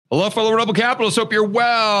Hello, fellow Rebel Capitalists. Hope you're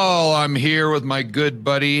well. I'm here with my good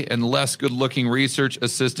buddy and less good-looking research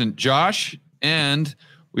assistant, Josh. And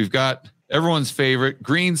we've got everyone's favorite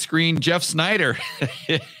green screen, Jeff Snyder,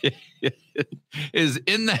 is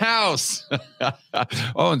in the house.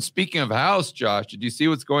 Oh, and speaking of house, Josh, did you see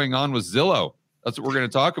what's going on with Zillow? That's what we're going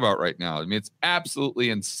to talk about right now. I mean, it's absolutely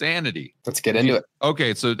insanity. Let's get into it.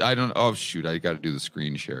 Okay, so I got to do the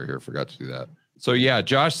screen share here. Forgot to do that. So yeah,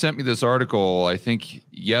 Josh sent me this article, I think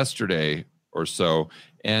yesterday or so.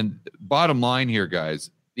 And bottom line here, guys,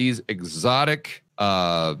 these exotic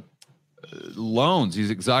loans, these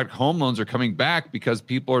exotic home loans are coming back because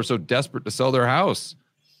people are so desperate to sell their house.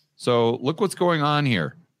 So look what's going on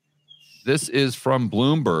here. This is from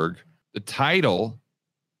Bloomberg. The title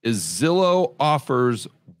is Zillow offers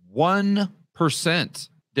 1%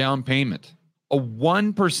 down payment, a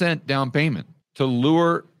 1% down payment to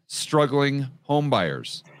lure struggling home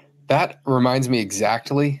buyers. That reminds me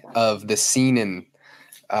exactly of the scene in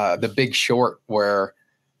The Big Short where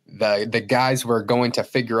the guys were going to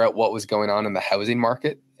figure out what was going on in the housing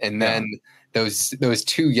market. And then those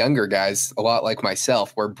two younger guys, a lot like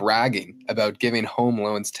myself, were bragging about giving home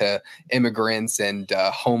loans to immigrants and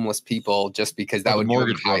homeless people just because that would give them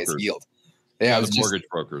the highest yield. Yeah, it was the mortgage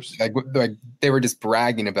brokers. Like they were just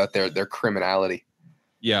bragging about their criminality.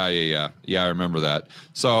 Yeah, I remember that.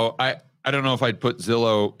 So I don't know if I'd put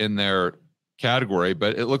Zillow in their category,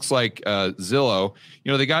 but it looks like Zillow,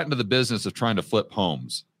 they got into the business of trying to flip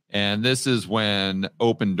homes. And this is when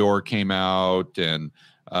Open Door came out and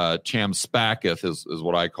Cham Spacketh is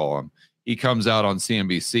what I call him. He comes out on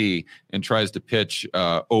CNBC and tries to pitch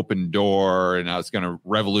Open Door and how it's going to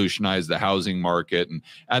revolutionize the housing market. And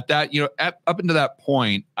at that, up until that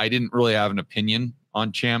point, I didn't really have an opinion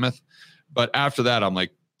on Chamath. But after that, I'm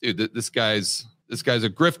like, dude, this guy's a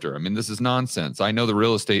grifter. I mean, this is nonsense. I know the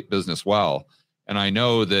real estate business well, and I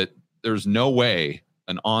know that there's no way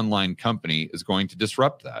an online company is going to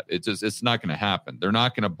disrupt that. It's not going to happen. They're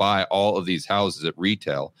not going to buy all of these houses at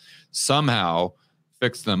retail, somehow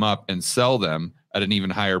fix them up and sell them at an even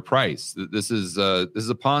higher price. This is a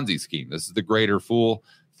Ponzi scheme. This is the greater fool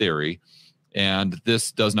theory, and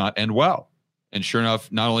this does not end well. And sure enough,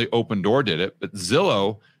 not only Open Door did it, but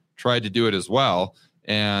Zillow tried to do it as well.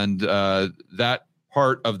 And that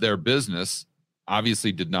part of their business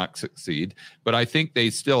obviously did not succeed. But I think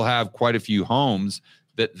they still have quite a few homes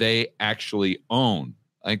that they actually own.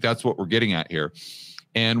 I think that's what we're getting at here.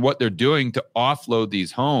 And what they're doing to offload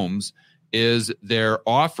these homes is they're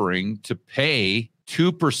offering to pay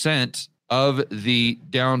 2% of the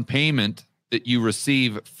down payment that you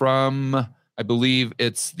receive from, I believe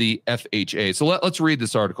it's the FHA. So let's read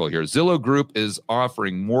this article here. Zillow Group is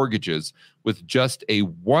offering mortgages with just a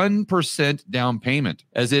 1% down payment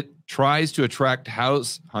as it tries to attract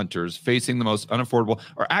house hunters facing the most unaffordable,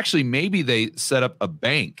 or actually maybe they set up a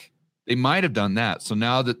bank. They might have done that. So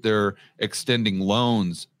now that they're extending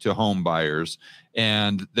loans to home buyers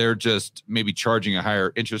and they're just maybe charging a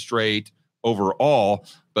higher interest rate overall,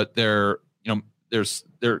 but they're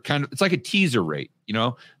kind of, it's like a teaser rate.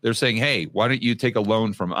 They're saying, hey, why don't you take a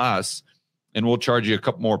loan from us and we'll charge you a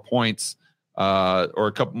couple more points or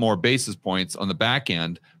a couple more basis points on the back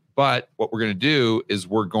end. But what we're going to do is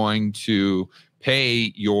we're going to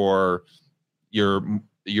pay your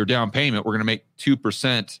down payment. We're going to make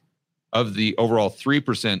 2% of the overall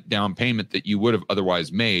 3% down payment that you would have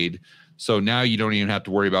otherwise made. So now you don't even have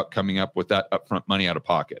to worry about coming up with that upfront money out of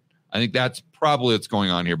pocket. I think that's probably what's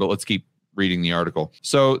going on here, but let's keep reading the article.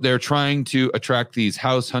 So they're trying to attract these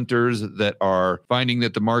house hunters that are finding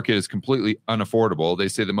that the market is completely unaffordable. They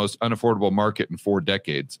say the most unaffordable market in 4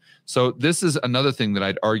 decades. So this is another thing that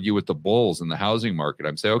I'd argue with the bulls in the housing market.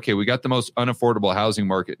 I'm saying, okay, we got the most unaffordable housing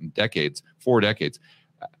market in decades, 4 decades.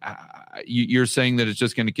 You're saying that it's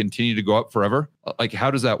just going to continue to go up forever? Like, how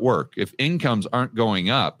does that work? If incomes aren't going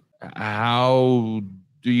up, how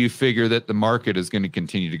do you figure that the market is going to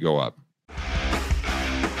continue to go up?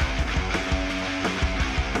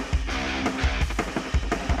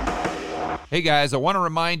 Hey guys, I want to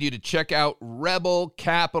remind you to check out Rebel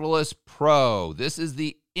Capitalist Pro. This is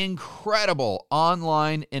the incredible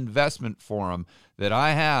online investment forum that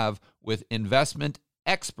I have with investment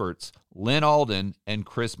experts Lynn Alden and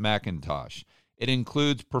Chris McIntosh. It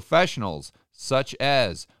includes professionals such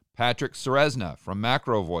as Patrick Ceresna from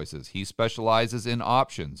Macro Voices. He specializes in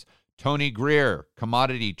options. Tony Greer,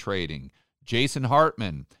 commodity trading. Jason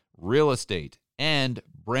Hartman, real estate. And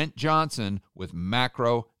Brent Johnson with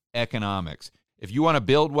macro economics. If you want to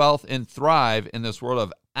build wealth and thrive in this world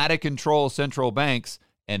of out-of-control central banks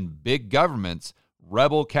and big governments,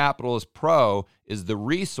 Rebel Capitalist Pro is the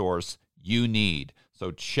resource you need. So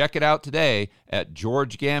check it out today at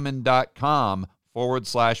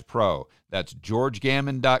georgegammon.com/pro. That's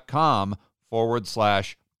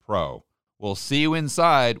georgegammon.com/pro. We'll see you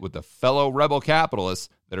inside with the fellow rebel capitalists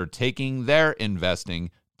that are taking their investing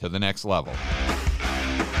to the next level.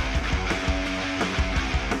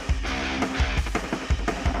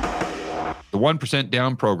 The 1%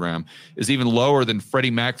 down program is even lower than Freddie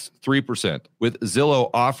Mac's 3%, with Zillow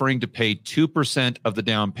offering to pay 2% of the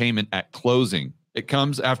down payment at closing. It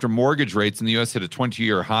comes after mortgage rates in the U.S. hit a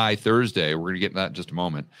 20-year high Thursday. We're going to get into that in just a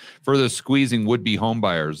moment. Further squeezing would-be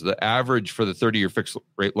homebuyers. The average for the 30-year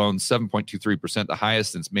fixed-rate loan, 7.23%, the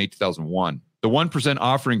highest since May 2001. The 1%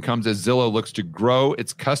 offering comes as Zillow looks to grow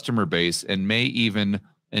its customer base and may even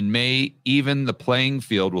the playing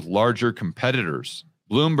field with larger competitors.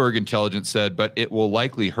 Bloomberg Intelligence said, but it will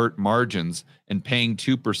likely hurt margins, and paying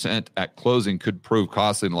 2% at closing could prove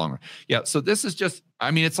costly in the long run. Yeah, so this is just,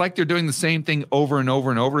 it's like they're doing the same thing over and over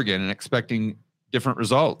and over again and expecting different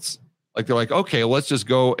results. Like they're like, okay, let's just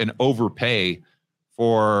go and overpay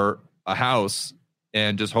for a house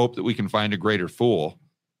and just hope that we can find a greater fool.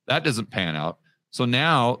 That doesn't pan out. So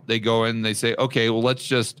now they go in and they say, okay, well, let's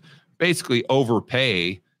just basically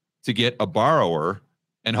overpay to get a borrower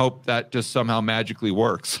and hope that just somehow magically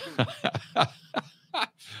works.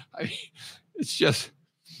 It's just,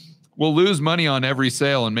 we'll lose money on every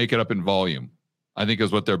sale and make it up in volume, I think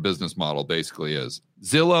is what their business model basically is.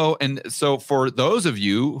 Zillow. And so for those of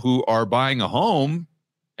you who are buying a home,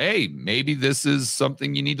 hey, maybe this is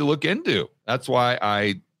something you need to look into. That's why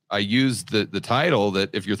I used the title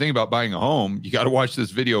that if you're thinking about buying a home, you got to watch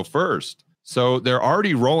this video first. So they're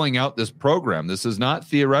already rolling out this program. This is not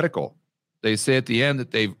theoretical. They say at the end that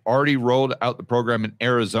they've already rolled out the program in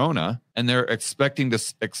Arizona, and they're expecting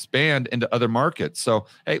to expand into other markets. So,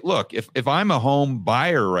 hey, look, if I'm a home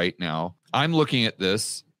buyer right now, I'm looking at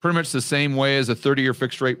this pretty much the same way as a 30-year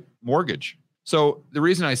fixed rate mortgage. So the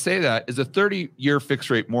reason I say that is a 30-year fixed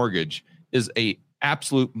rate mortgage is a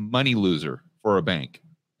absolute money loser for a bank.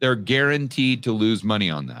 They're guaranteed to lose money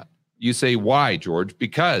on that. You say, why, George?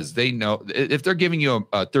 Because they know if they're giving you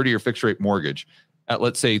a 30-year fixed rate mortgage at,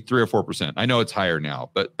 let's say, 3 or 4%. I know it's higher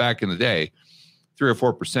now, but back in the day, 3 or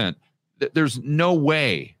 4%, there's no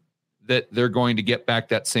way that they're going to get back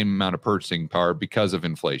that same amount of purchasing power because of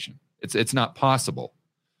inflation. It's not possible.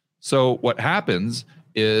 So what happens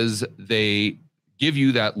is they give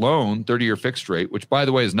you that loan, 30-year fixed rate, which, by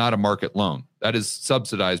the way, is not a market loan. That is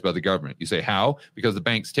subsidized by the government. You say, how? Because the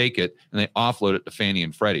banks take it and they offload it to Fannie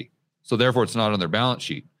and Freddie. So therefore, it's not on their balance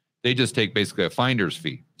sheet. They just take basically a finder's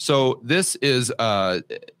fee. So this is an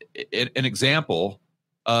example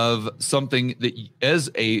of something that,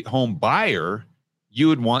 as a home buyer, you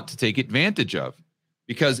would want to take advantage of.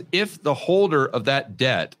 Because if the holder of that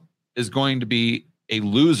debt is going to be a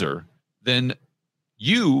loser, then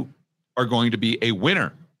you are going to be a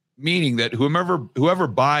winner. Meaning that whoever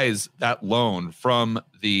buys that loan from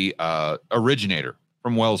the originator,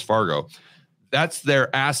 from Wells Fargo, that's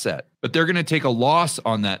their asset. But they're going to take a loss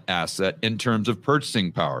on that asset in terms of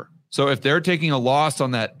purchasing power. So if they're taking a loss on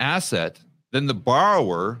that asset, then the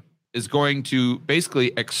borrower is going to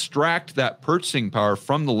basically extract that purchasing power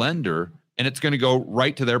from the lender, and it's going to go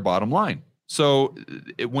right to their bottom line. So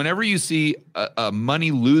whenever you see a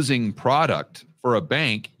money-losing product for a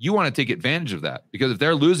bank, you want to take advantage of that, because if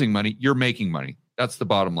they're losing money, you're making money. That's the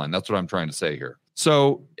bottom line. That's what I'm trying to say here.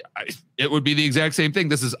 So it would be the exact same thing.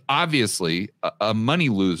 This is obviously a money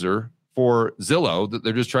loser for Zillow, that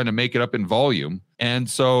they're just trying to make it up in volume. And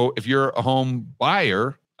so if you're a home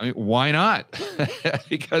buyer, why not?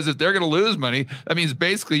 Because if they're going to lose money, that means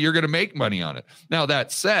basically you're going to make money on it. Now,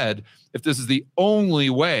 that said, if this is the only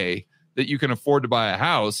way that you can afford to buy a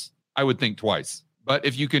house, I would think twice. But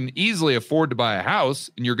if you can easily afford to buy a house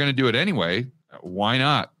and you're going to do it anyway, why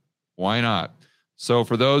not? Why not? So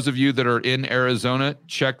for those of you that are in Arizona,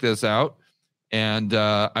 check this out. And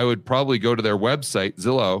I would probably go to their website,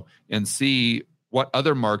 Zillow, and see what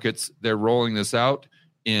other markets they're rolling this out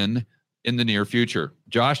in the near future.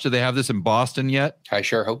 Josh, do they have this in Boston yet? I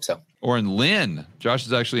sure hope so. Or in Lynn? Josh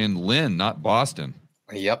is actually in Lynn, not Boston.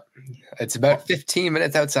 Yep. It's about 15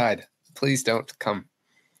 minutes outside. Please don't come.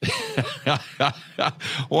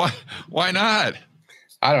 Why not?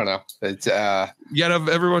 I don't know. It's you gotta have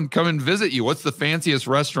everyone come and visit you. What's the fanciest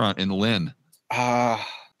restaurant in Lynn?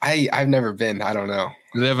 I've never been. I don't know.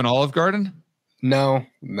 Do they have an Olive Garden? No.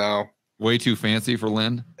 Way too fancy for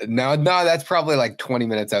Lynn? No, that's probably like 20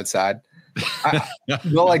 minutes outside.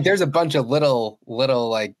 Well, like there's a bunch of little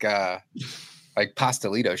like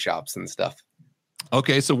pastelito shops and stuff.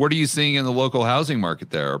 Okay, so what are you seeing in the local housing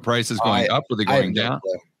market there? Are prices going up or are they going down?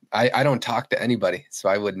 I don't talk to anybody, so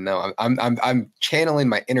I wouldn't know. I'm channeling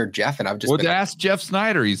my inner Jeff, and I've just ask Jeff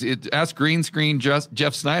Snyder. Ask Green Screen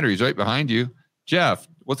Jeff Snyder. He's right behind you. Jeff,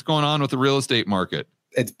 what's going on with the real estate market?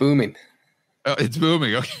 It's booming. Oh, it's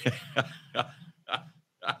booming. Okay.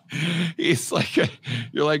 He's like,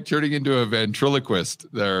 you're like turning into a ventriloquist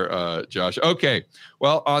there, Josh. Okay.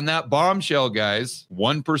 Well, on that bombshell, guys,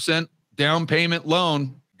 1% down payment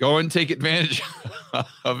loan, go and take advantage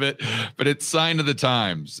of it. But it's sign of the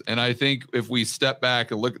times. And I think if we step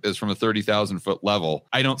back and look at this from a 30,000 foot level,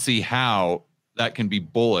 I don't see how that can be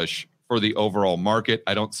bullish for the overall market.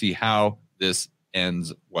 I don't see how this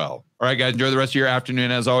ends well. All right, guys, enjoy the rest of your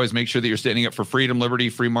afternoon. As always, make sure that you're standing up for freedom, liberty,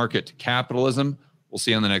 free market capitalism. We'll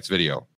see you on the next video.